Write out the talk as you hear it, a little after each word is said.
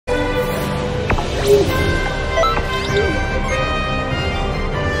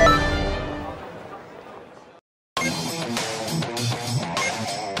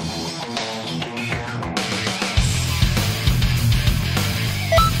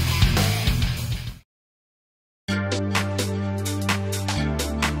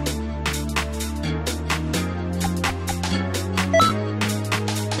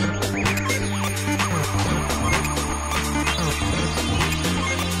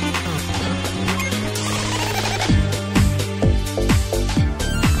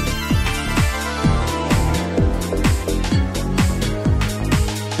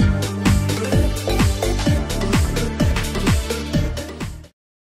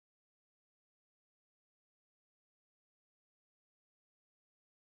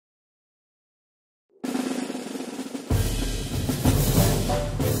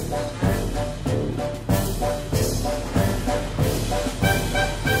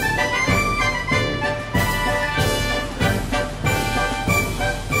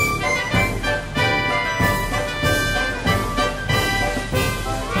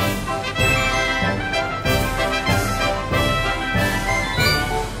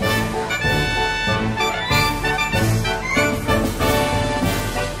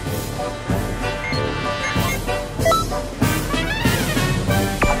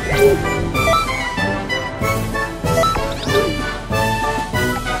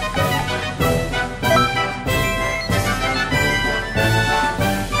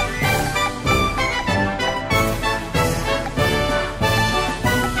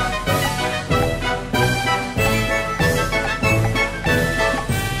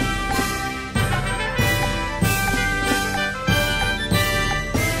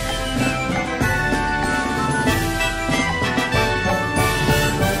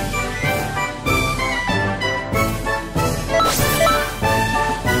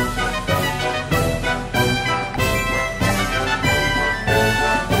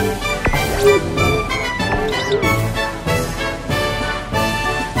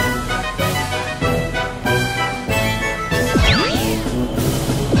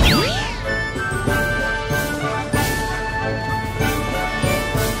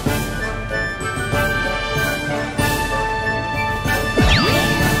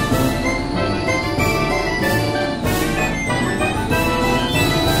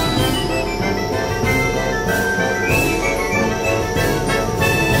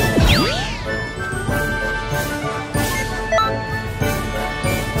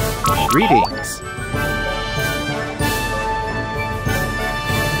Greetings!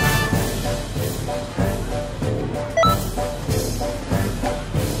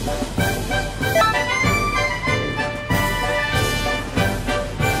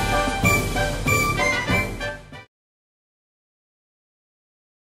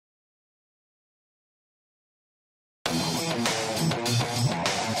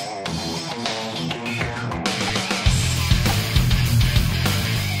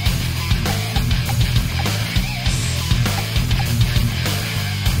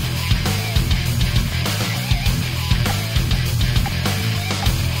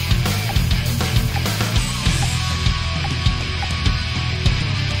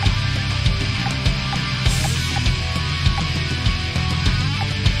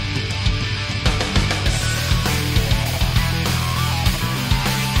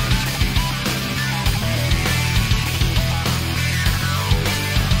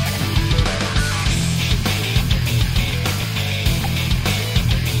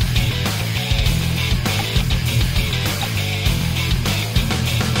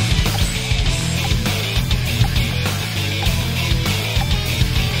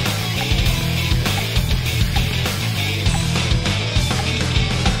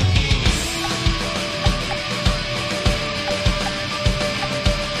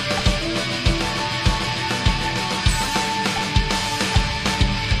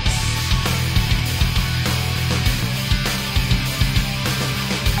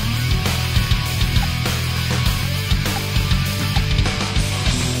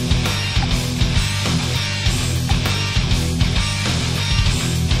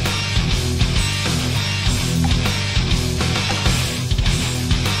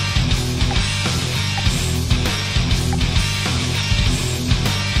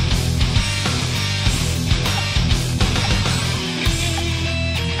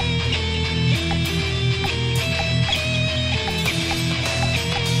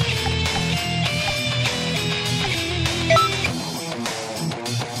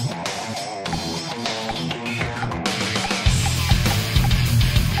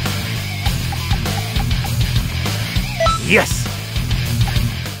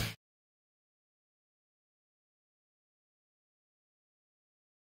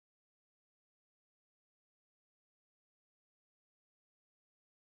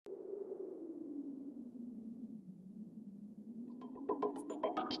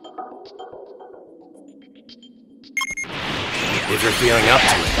 if you're feeling up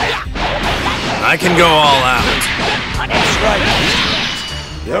to it. I can go all out. That's right.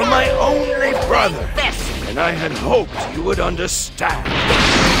 You're my only brother, and I had hoped you would understand.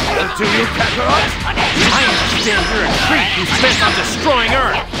 Do you, Kakarot? I understand you're a creep who's bent on destroying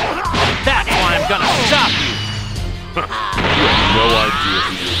Earth. That's why I'm gonna stop you. You have no idea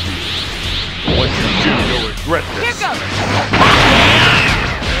who you're being. What you do, you'll regret this. Here goes.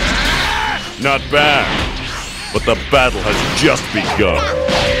 Not bad, but the battle has just begun.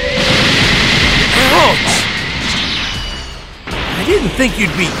 Ouch! I didn't think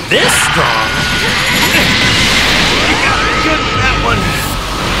you'd be this strong. You got me good with that one.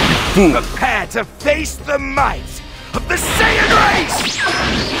 Fool! Prepare to face the might of the Saiyan race!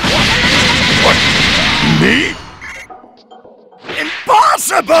 What? Me?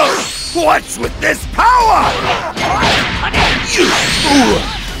 Impossible! What's with this power? You fool!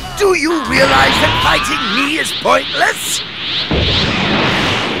 Do you realize that fighting me is pointless?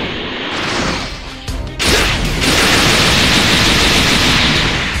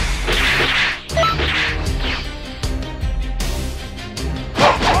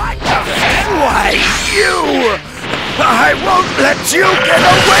 Why, you! I won't let you get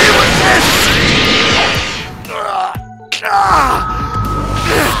away with this!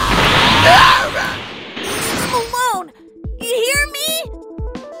 Alone! You hear me?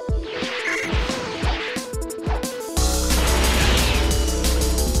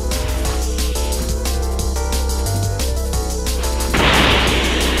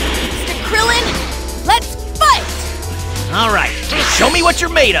 Mr. Krillin, let's fight! All right, show me what you're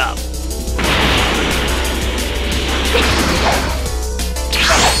made of.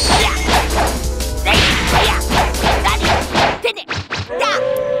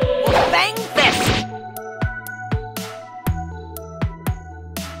 Bang